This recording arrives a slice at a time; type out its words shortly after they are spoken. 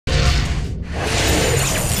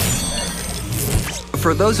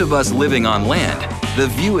for those of us living on land, the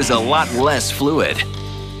view is a lot less fluid.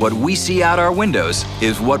 What we see out our windows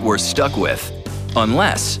is what we're stuck with,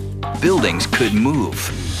 unless buildings could move.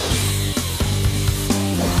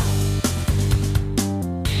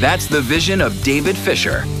 That's the vision of David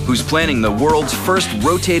Fisher, who's planning the world's first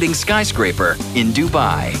rotating skyscraper in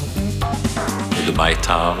Dubai. The Dubai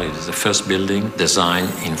Tower is the first building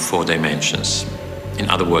designed in 4 dimensions. In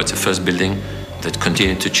other words, the first building that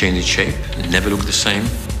continued to change its shape, never looked the same.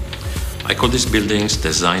 I call these buildings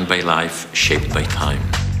designed by life, shaped by time.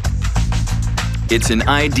 It's an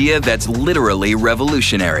idea that's literally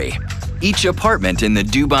revolutionary. Each apartment in the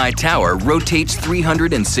Dubai Tower rotates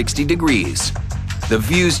 360 degrees. The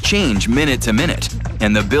views change minute to minute,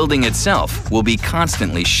 and the building itself will be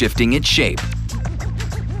constantly shifting its shape.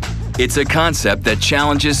 It's a concept that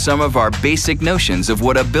challenges some of our basic notions of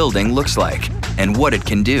what a building looks like and what it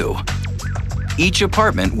can do. Each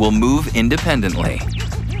apartment will move independently.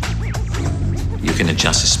 You can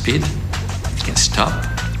adjust the speed, you can stop,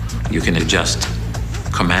 you can adjust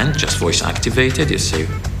command, just voice activated. You say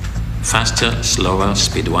faster, slower,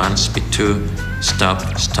 speed 1, speed 2,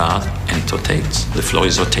 stop, start, and it rotates. The floor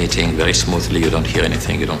is rotating very smoothly, you don't hear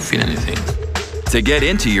anything, you don't feel anything. To get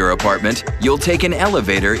into your apartment, you'll take an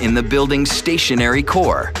elevator in the building's stationary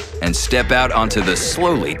core and step out onto the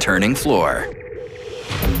slowly turning floor.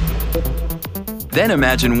 Then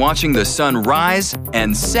imagine watching the sun rise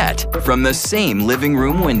and set from the same living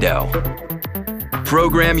room window.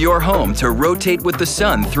 Program your home to rotate with the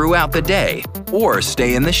sun throughout the day or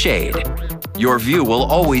stay in the shade. Your view will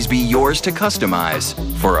always be yours to customize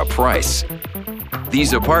for a price.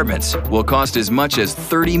 These apartments will cost as much as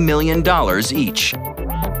 $30 million each.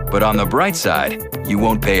 But on the bright side, you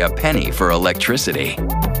won't pay a penny for electricity.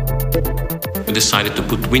 We decided to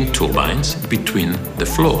put wind turbines between the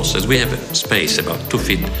floors, as we have a space about 2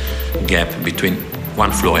 feet gap between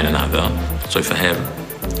one floor and another. So if I have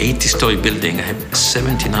 80-story building, I have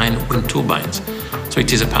 79 wind turbines. So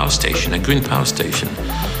it is a power station, a green power station.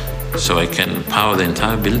 So I can power the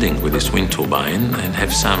entire building with this wind turbine and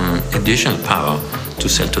have some additional power to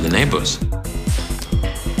sell to the neighbors.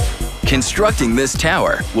 Constructing this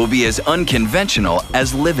tower will be as unconventional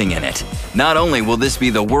as living in it. Not only will this be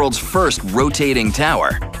the world's first rotating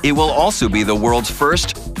tower, it will also be the world's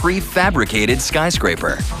first prefabricated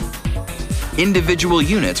skyscraper. Individual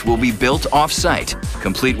units will be built off-site,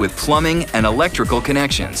 complete with plumbing and electrical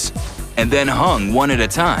connections, and then hung one at a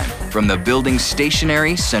time from the building's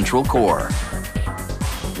stationary central core.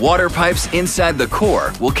 Water pipes inside the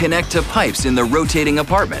core will connect to pipes in the rotating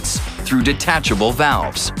apartments through detachable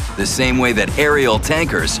valves, the same way that aerial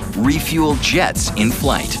tankers refuel jets in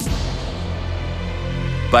flight.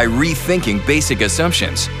 By rethinking basic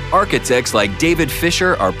assumptions, architects like David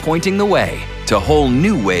Fisher are pointing the way to whole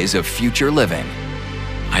new ways of future living.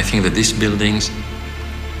 I think that these buildings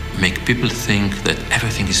make people think that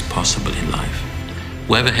everything is possible in life.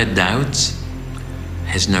 Whoever had doubts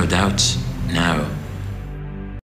has no doubts now.